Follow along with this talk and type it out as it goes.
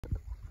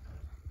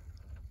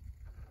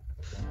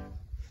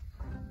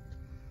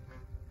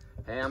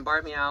Hey, I'm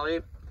Bart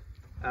Miali.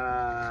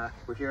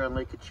 We're here on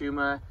Lake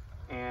Cachuma,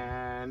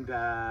 and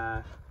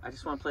I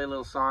just want to play a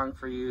little song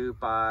for you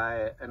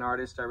by an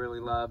artist I really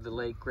love, the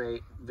late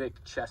great Vic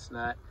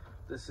Chestnutt.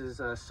 This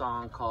is a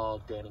song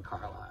called Danny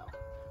Carlisle.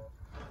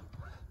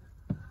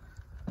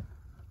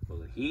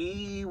 Well,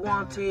 he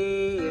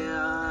wanted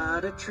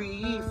a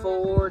tree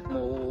fort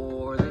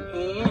more than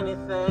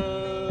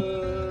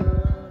anything.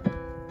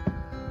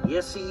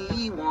 Yes,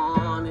 he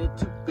wanted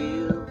to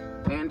build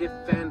and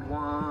defend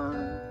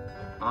one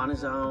on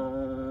his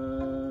own.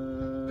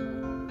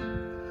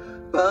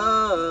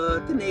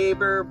 But the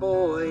neighbor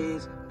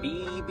boys'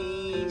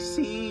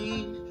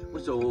 BBC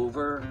was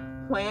overwhelming,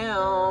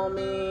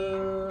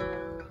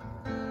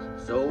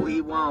 so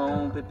he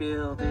won't be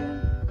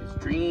building his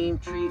dream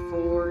tree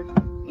fort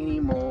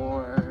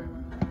anymore.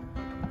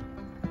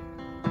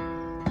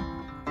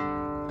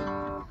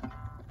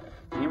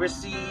 He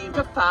received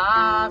a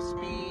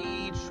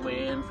 5-speed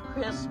Schwinn for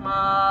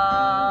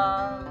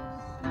Christmas,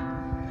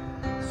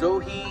 so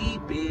he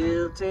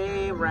built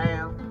a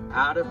ramp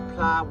out of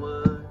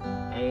plywood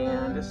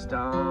and a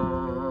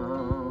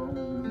stone.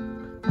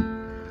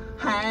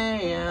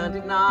 And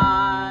at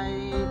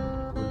night,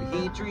 when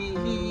he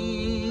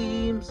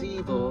dreams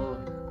evil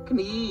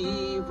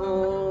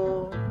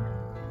Knievel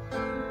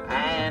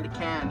and a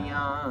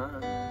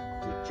canyon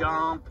to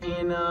jump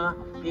in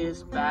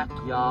his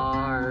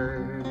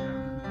backyard.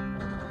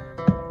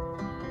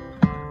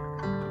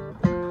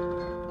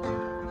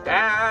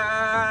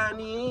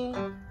 Danny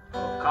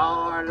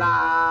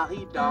Carlisle,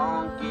 he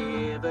don't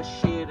give a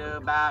shit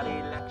about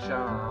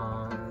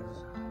elections.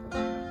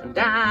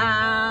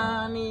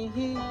 Danny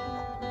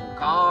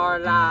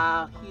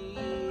Carlisle,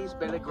 he's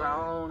barely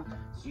grown,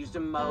 he's used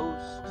the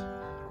most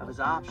of his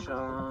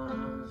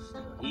options.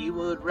 He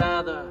would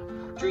rather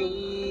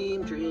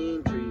dream,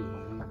 dream,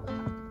 dream.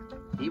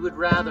 He would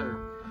rather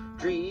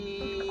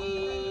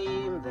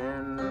dream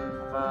than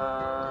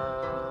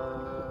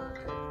fuck.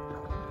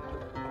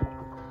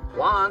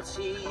 Once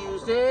he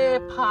used a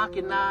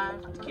pocket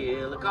knife to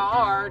kill a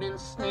garden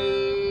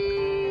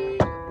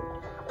snake.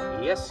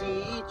 Yes,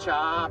 he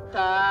chopped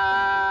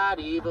that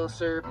evil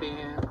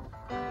serpent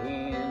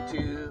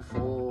into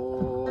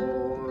 4s.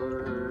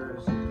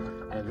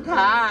 And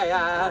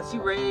as he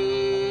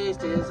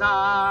raised his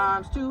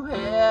arms to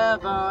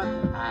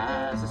heaven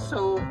as a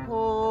soldier,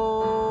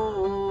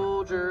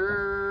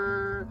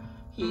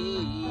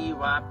 he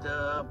wiped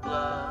the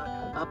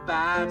blood of a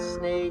bad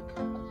snake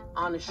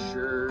on his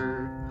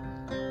shirt.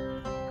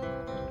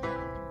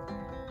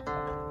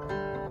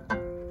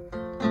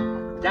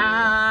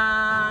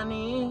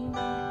 Danny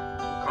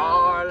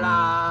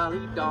Carlisle,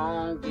 he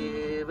don't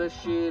give a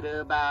shit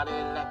about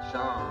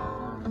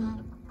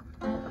elections.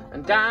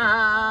 And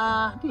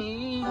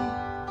Danny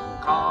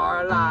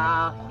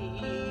Carlisle,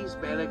 he's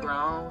barely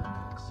grown,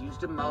 he's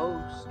used the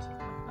most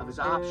of his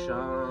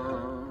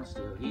options.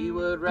 Still, he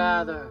would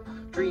rather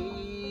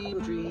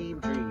dream, dream,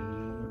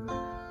 dream.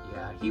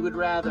 Yeah, he would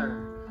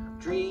rather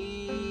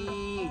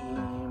dream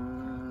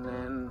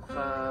than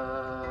fuck.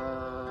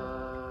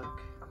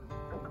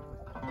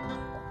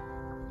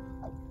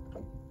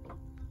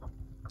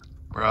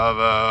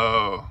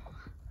 Bravo.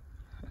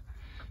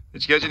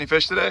 Did you catch any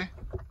fish today?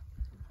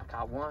 I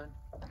caught one.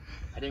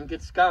 I didn't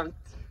get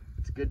skunked.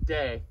 It's a good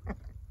day.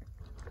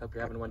 Hope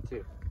you're having one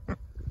too.